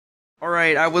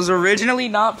Alright, I was originally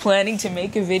not planning to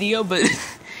make a video, but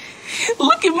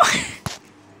look at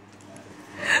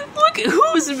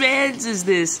whose man's is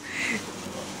this?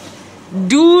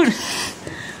 Dude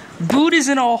is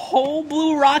in a whole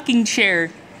blue rocking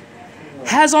chair,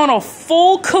 has on a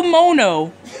full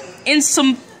kimono, and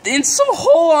some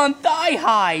hole on thigh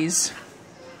highs.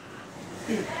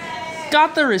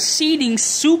 Got the receding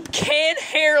soup can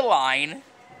hairline.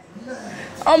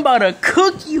 I'm about to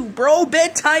cook you, bro.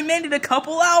 Bedtime ended a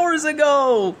couple hours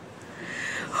ago.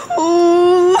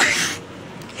 Ooh.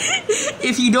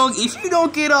 If you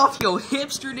don't get off your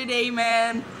hipster today,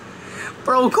 man,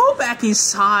 bro, go back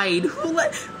inside.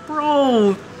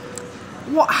 Bro,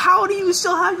 how do you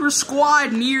still have your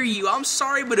squad near you? I'm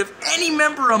sorry, but if any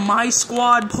member of my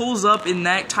squad pulls up in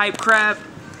that type crap,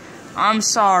 I'm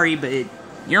sorry, but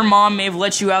your mom may have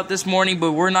let you out this morning,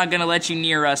 but we're not gonna let you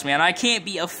near us, man. I can't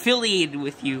be affiliated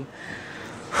with you.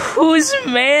 Whose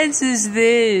mans is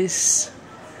this?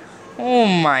 Oh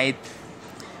my...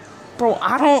 Bro,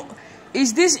 I don't...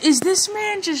 Is this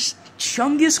man just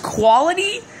Chungus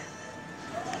quality?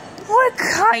 What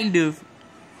kind of...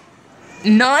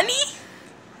 Nani?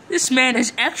 This man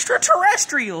is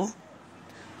extraterrestrial.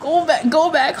 Go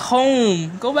back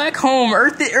home. Go back home.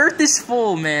 Earth is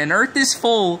full, man. Earth is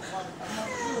full.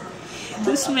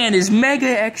 This man is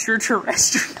mega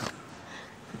extraterrestrial.